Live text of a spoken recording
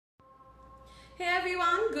Hey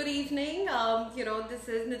everyone, good evening. This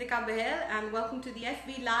is Nidhika Bahl and welcome to the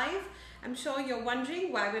FB Live. I'm sure you're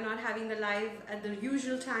wondering why we're not having the live at the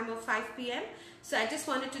usual time of 5 p.m. So I just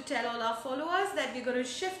wanted to tell all our followers that we're going to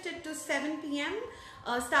shift it to 7 p.m.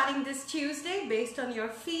 Starting this Tuesday based on your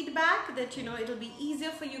feedback that it'll be easier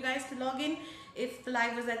for you guys to log in if the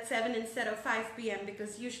live was at 7 instead of 5 p.m.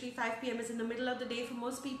 because usually 5 p.m. is in the middle of the day for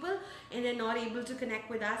most people and they're not able to connect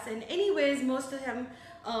with us, and anyways most of them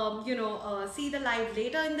see the live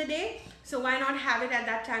later in the day, so why not have it at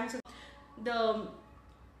that time? So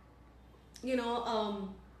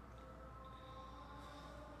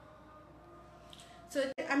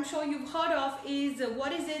so I'm sure you've heard of is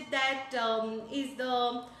what is it that is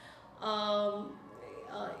the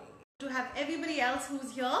to have everybody else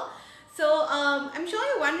who's here. So I'm sure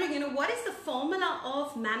you're wondering, what is the formula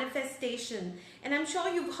of manifestation? And I'm sure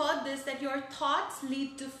you've heard this, that your thoughts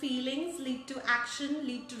lead to feelings, lead to action,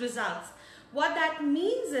 lead to results. What that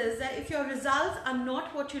means is that if your results are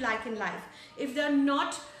not what you like in life, if they're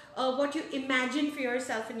not what you imagine for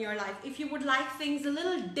yourself in your life, if you would like things a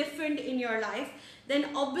little different in your life, then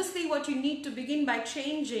obviously what you need to begin by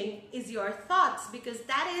changing is your thoughts, because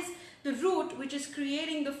that is the root which is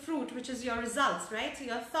creating the fruit, which is your results, right? So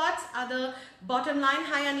your thoughts are the bottom line.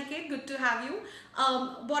 Hi Aniket, good to have you.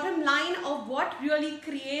 Bottom line of what really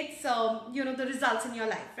creates the results in your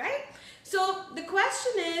life, right? So the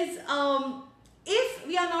question is, if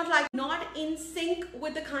we are not in sync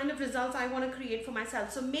with the kind of results I want to create for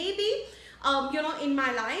myself. So maybe in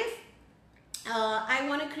my life I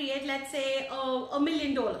want to create, let's say, $1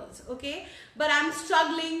 million, okay, but I'm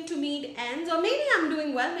struggling to meet ends, or maybe I'm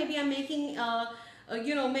doing well, maybe I'm making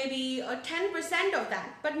maybe 10% of that,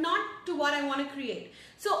 but not to what I want to create.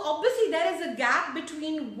 So obviously there is a gap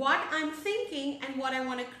between what I'm thinking and what I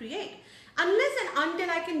want to create. Unless and until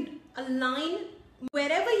I can align,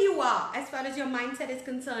 wherever you are, as far as your mindset is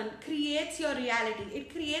concerned, creates your reality.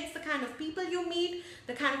 It creates the kind of people you meet,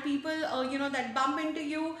 the kind of people that bump into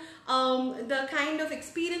you, the kind of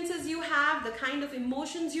experiences you have, the kind of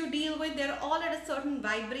emotions you deal with. They're all at a certain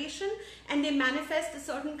vibration and they manifest a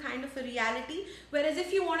certain kind of a reality. Whereas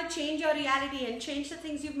if you want to change your reality and change the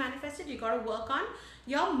things you've manifested, you got to work on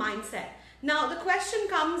your mindset. Now the question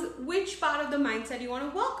comes, which part of the mindset you want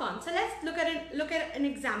to work on? So let's look at an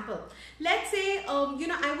example. Let's say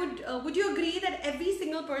would you agree that every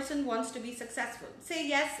single person wants to be successful? Say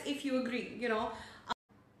yes if you agree.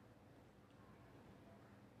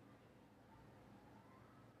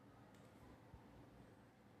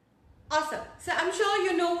 Awesome. So I'm sure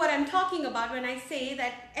you know what I'm talking about when I say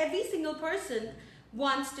that every single person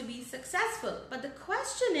wants to be successful. But the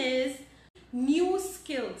question is new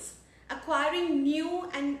skills. Acquiring new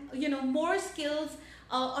and more skills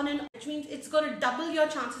which means it's going to double your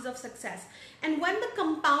chances of success. And when the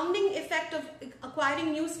compounding effect of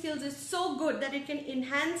acquiring new skills is so good that it can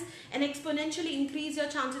enhance and exponentially increase your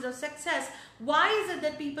chances of success, why is it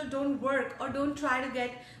that people don't work or don't try to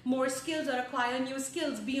get more skills or acquire new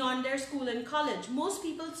skills beyond their school and college? Most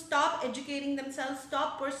people stop educating themselves,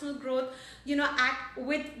 stop personal growth,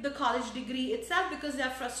 with the college degree itself, because they're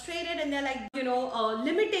frustrated and they're like,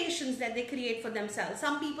 limitations that they create for themselves.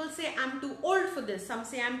 Some people say, I'm too old for this. Some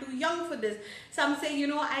say, I'm too young for this. Some say,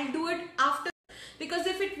 I'll do it after. Because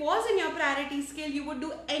if it was in your priority skill, you would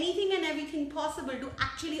do anything and everything possible to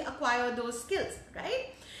actually acquire those skills,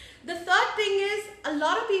 right? The third thing is, a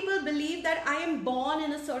lot of people believe that I am born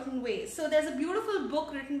in a certain way. So there's a beautiful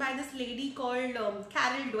book written by this lady called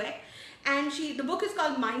Carol Dweck, and the book is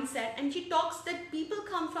called Mindset, and she talks that people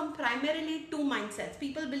come from primarily two mindsets.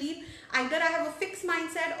 People believe either I have a fixed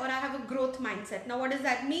mindset or I have a growth mindset. Now what does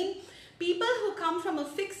that mean? People who come from a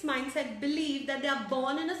fixed mindset believe that they are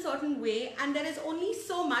born in a certain way and there is only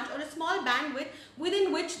so much or a small bandwidth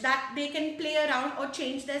within which that they can play around or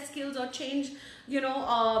change their skills or change, or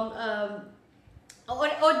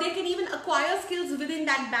they can even acquire skills within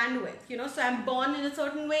that bandwidth, so I'm born in a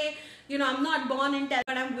certain way, I'm not born in talent,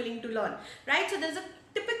 but I'm willing to learn, right? So there's a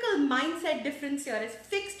typical mindset difference here is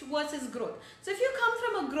fixed versus growth. So if you come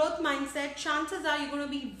from a growth mindset, chances are you're going to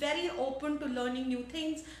be very open to learning new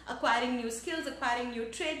things, acquiring new skills, acquiring new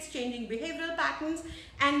traits, changing behavioral patterns,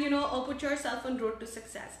 and put yourself on road to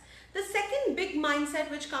success. The second big mindset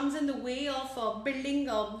which comes in the way of building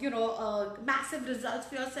massive results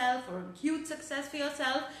for yourself or huge success for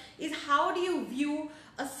yourself is, how do you view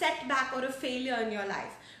a setback or a failure in your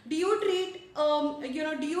life? Do you treat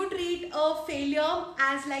a failure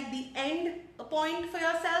as like the end point for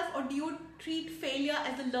yourself, or do you treat failure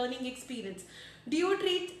as a learning experience? Do you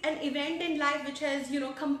treat an event in life which has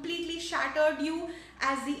completely shattered you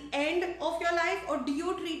as the end of your life, or do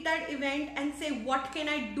you treat that event and say, what can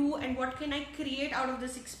I do and what can I create out of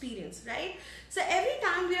this experience, right? So every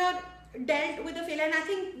time we are dealt with a failure, and I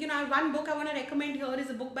think, you know, one book I want to recommend here is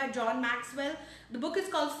a book by John Maxwell. The book is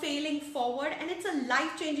called Failing Forward, and it's a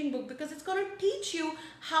life-changing book because it's going to teach you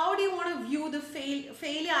how do you want to view the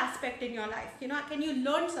failure aspect in your life. You know, can you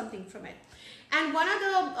learn something from it? And one of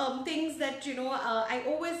the things that, you know, I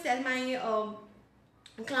always tell my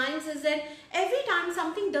clients is that every time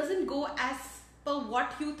something doesn't go as per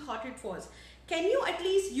what you thought it was, can you at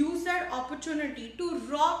least use that opportunity to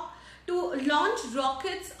launch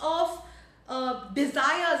rockets of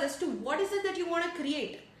desires as to what is it that you want to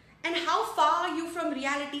create, and how far are you from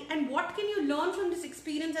reality, and what can you learn from this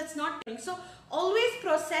experience that's not doing. So always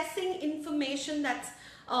processing information that's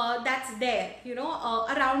there, you know,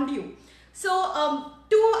 around you. So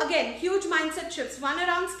two, again, huge mindset shifts, one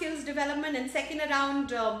around skills development and second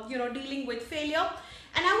around you know, dealing with failure.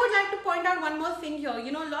 And I would like to point out one more thing here.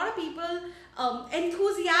 You know, a lot of people,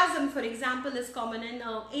 enthusiasm, for example, is common, and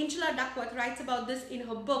Angela Duckworth writes about this in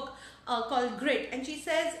her book called Grit, and she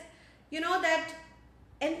says, you know, that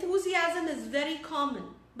enthusiasm is very common,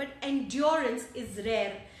 but endurance is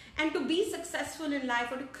rare. And to be successful in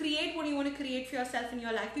life, or to create what you want to create for yourself in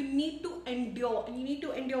your life, you need to endure. And you need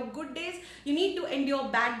to endure good days. You need to endure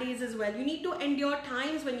bad days as well. You need to endure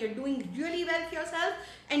times when you're doing really well for yourself.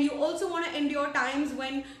 And you also want to endure times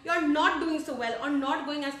when you're not doing so well or not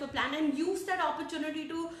going as per plan. And use that opportunity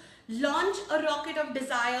to launch a rocket of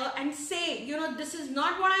desire and say, you know, this is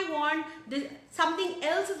not what I want. Something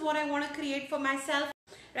else is what I want to create for myself.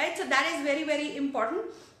 Right? So that is very, very important.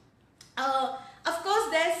 Of course,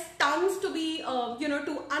 there's tons to be, you know,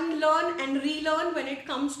 to unlearn and relearn when it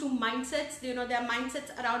comes to mindsets. You know, there are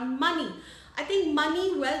mindsets around money. I think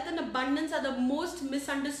money, wealth and abundance are the most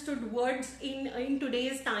misunderstood words in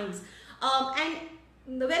today's times. And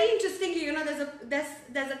very interestingly, you know,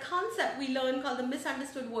 there's a concept we learn called the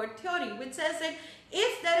misunderstood word theory, which says that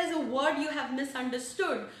if there is a word you have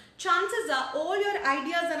misunderstood, chances are all your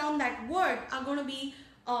ideas around that word are going to be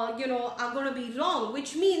you know, are going to be wrong,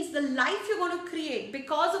 which means the life you're going to create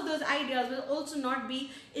because of those ideas will also not be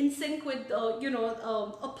in sync with, you know,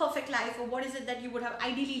 a perfect life, or what is it that you would have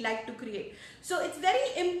ideally liked to create. So it's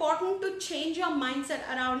very important to change your mindset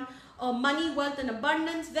around money, wealth and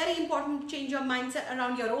abundance. Very important to change your mindset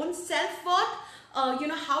around your own self-worth, you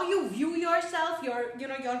know, how you view yourself, you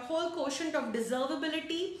know, your whole quotient of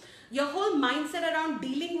deservability. Your whole mindset around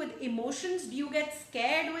dealing with emotions. Do you get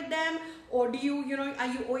scared with them, or do you, you know, are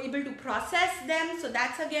you able to process them? So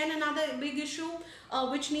that's again another big issue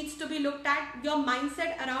which needs to be looked at. Your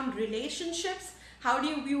mindset around relationships. How do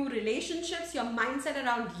you view relationships? Your mindset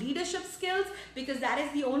around leadership skills, because that is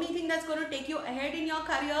the only thing that's going to take you ahead in your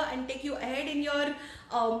career and take you ahead in your,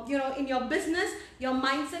 you know, in your business. Your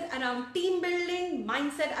mindset around team building,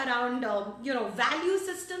 mindset around, you know, value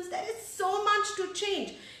systems. There is so much to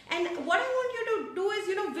change. And what I want you to do is,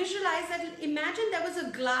 you know, visualize that. Imagine there was a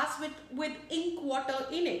glass with ink water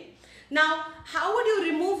in it. Now, how would you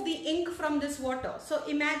remove the ink from this water? So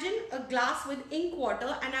imagine a glass with ink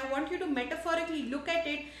water, and I want you to metaphorically look at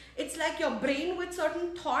it. It's like your brain with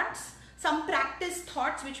certain thoughts, some practice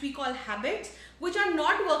thoughts, which we call habits, which are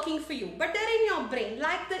not working for you, but they're in your brain,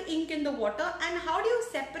 like the ink in the water. And how do you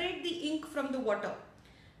separate the ink from the water?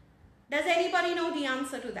 Does anybody know the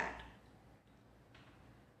answer to that?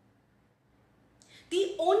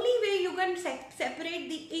 The only way you can separate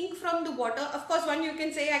the ink from the water, of course, one, you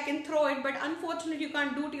can say I can throw it, but unfortunately you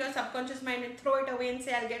can't do to your subconscious mind and throw it away and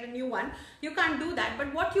say I'll get a new one. You can't do that.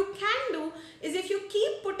 But what you can do is, if you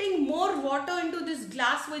keep putting more water into this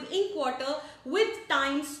glass with ink water, with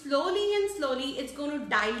time, slowly and slowly, it's going to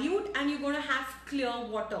dilute and you're going to have clear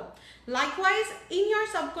water. Likewise, in your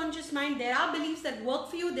subconscious mind, there are beliefs that work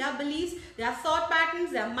for you. There are beliefs, there are thought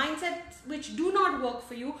patterns, there are mindsets which do not work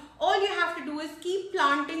for you. All you have to do is keep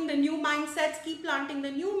planting the new mindsets, keep planting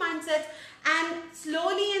the new mindsets, and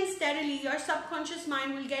slowly and steadily your subconscious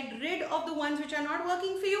mind will get rid of the ones which are not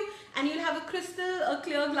working for you, and you'll have a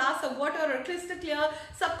clear glass of water, or a crystal clear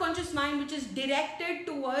subconscious mind which is directed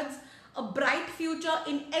towards a bright future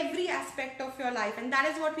in every aspect of your life. And that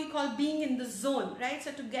is what we call being in the zone, right?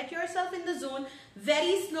 So to get yourself in the zone,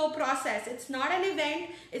 very slow process. It's not an event.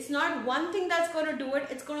 It's not one thing that's going to do it.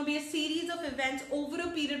 It's going to be a series of events over a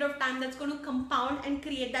period of time that's going to compound and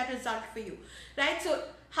create that result for you, right? So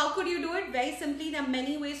how could you do it? Very simply, there are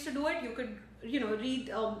many ways to do it. You could, you know,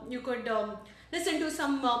 read, you could listen to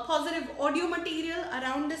some positive audio material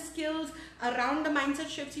around the skills, around the mindset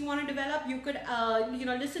shifts you want to develop. You could, you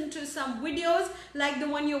know, listen to some videos like the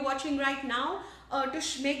one you're watching right now to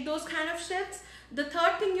make those kind of shifts. The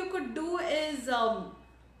third thing you could do is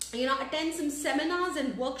attend some seminars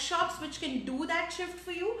and workshops which can do that shift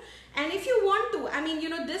for you. And if you want to, I mean,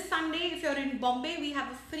 this Sunday, if you're in Bombay, we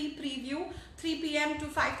have a free preview, 3 p.m. to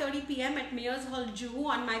 5:30 p.m. at Mayors Hall, Juhu.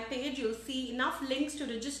 On my page, you'll see enough links to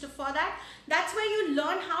register for that. That's where you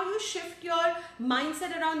learn how you shift your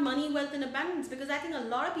mindset around money, wealth, and abundance. Because I think a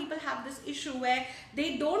lot of people have this issue where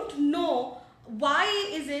they don't know why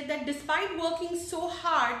is it that despite working so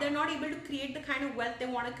hard, they're not able to create the kind of wealth they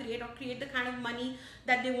want to create or create the kind of money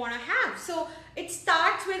that they want to have. So it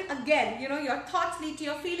starts with, again, your thoughts lead to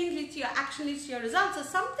your feelings, lead to your action, leads to your results. So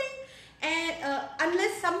something,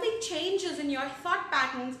 unless something changes in your thought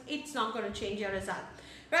patterns, it's not going to change your result.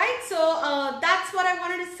 Right? So that's what I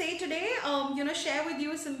wanted to say today. Share with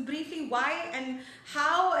you some briefly why and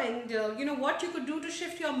how and what you could do to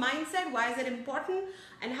shift your mindset, why is it important,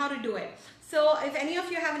 and how to do it. So if any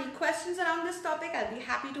of you have any questions around this topic, I'll be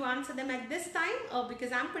happy to answer them at this time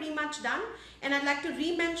because I'm pretty much done. And I'd like to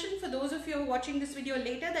re-mention for those of you who are watching this video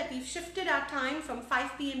later that we've shifted our time from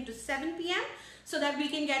 5 p.m. to 7 p.m. so that we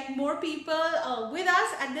can get more people with us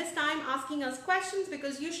at this time asking us questions,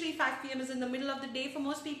 because usually 5 p.m. is in the middle of the day for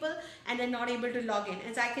most people and they're not able to log in.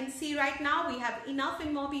 As I can see right now, we have enough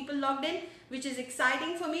and more people logged in, which is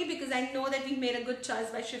exciting for me because I know that we made a good choice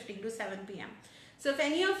by shifting to 7 p.m. So if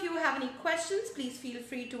any of you have any questions, please feel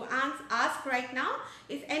free to ask right now.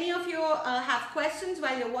 If any of you have questions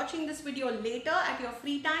while you're watching this video later at your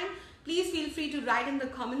free time, please feel free to write in the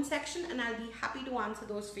comment section and I'll be happy to answer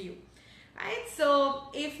those for you. Right? So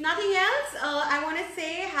if nothing else, I want to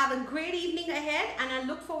say have a great evening ahead, and I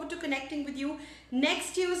look forward to connecting with you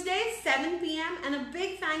next Tuesday, 7 p.m. And a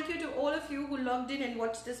big thank you to all of you who logged in and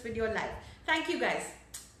watched this video live. Thank you guys.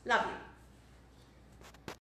 Love you.